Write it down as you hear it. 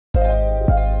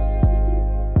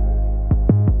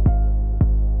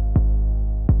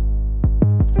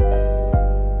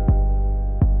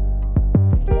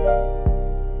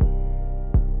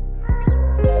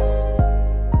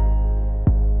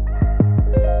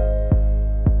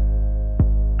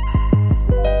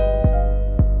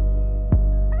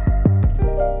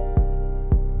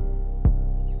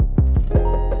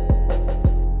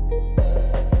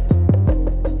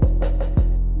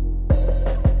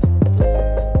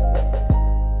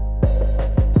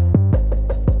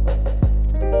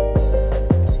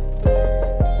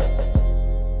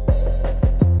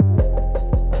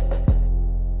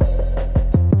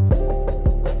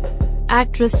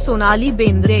actress Sonali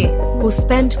Bendre, who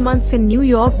spent months in New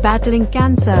York battling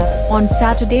cancer, on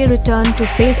Saturday returned to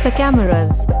face the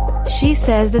cameras. She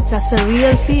says it's a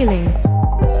surreal feeling.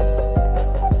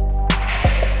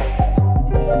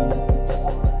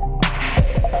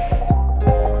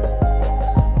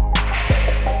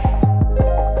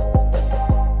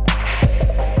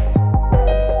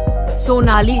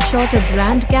 Sonali shot a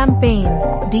brand campaign,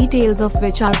 details of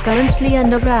which are currently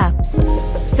under wraps.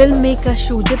 Filmmaker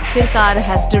Shoojit Sircar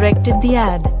has directed the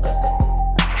ad.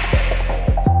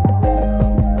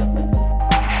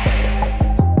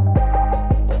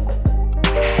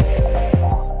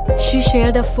 She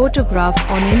shared a photograph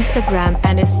on Instagram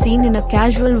and is seen in a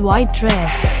casual white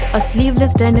dress, a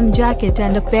sleeveless denim jacket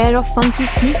and a pair of funky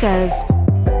sneakers.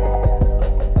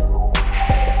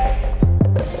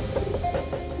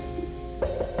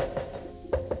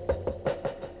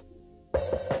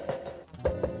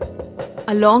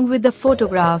 Along with the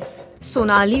photograph,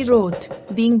 Sonali wrote,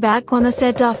 "Being back on a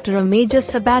set after a major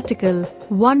sabbatical,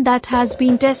 one that has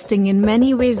been testing in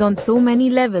many ways on so many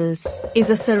levels, is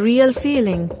a surreal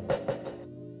feeling.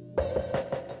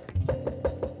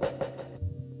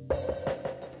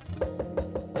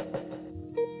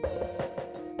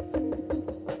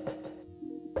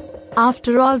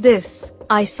 After all this,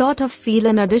 I sort of feel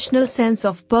an additional sense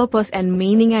of purpose and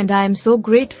meaning, and I am so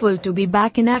grateful to be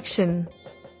back in action."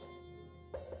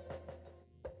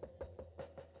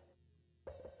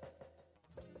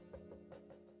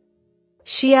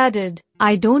 She added,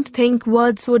 "I don't think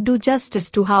words would do justice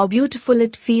to how beautiful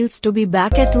it feels to be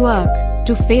back at work,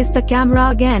 to face the camera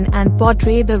again and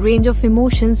portray the range of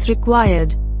emotions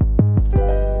required.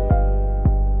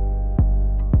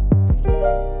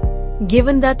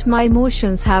 Given that my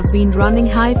emotions have been running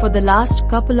high for the last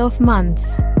couple of months,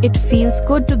 it feels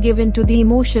good to give in to the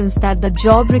emotions that the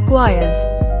job requires."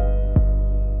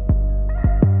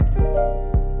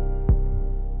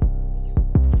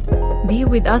 Be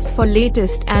with us for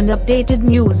latest and updated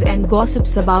news and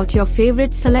gossips about your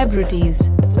favorite celebrities.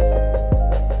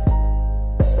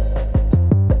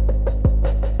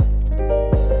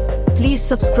 Please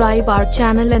subscribe our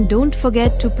channel and don't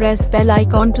forget to press bell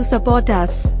icon to support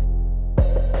us.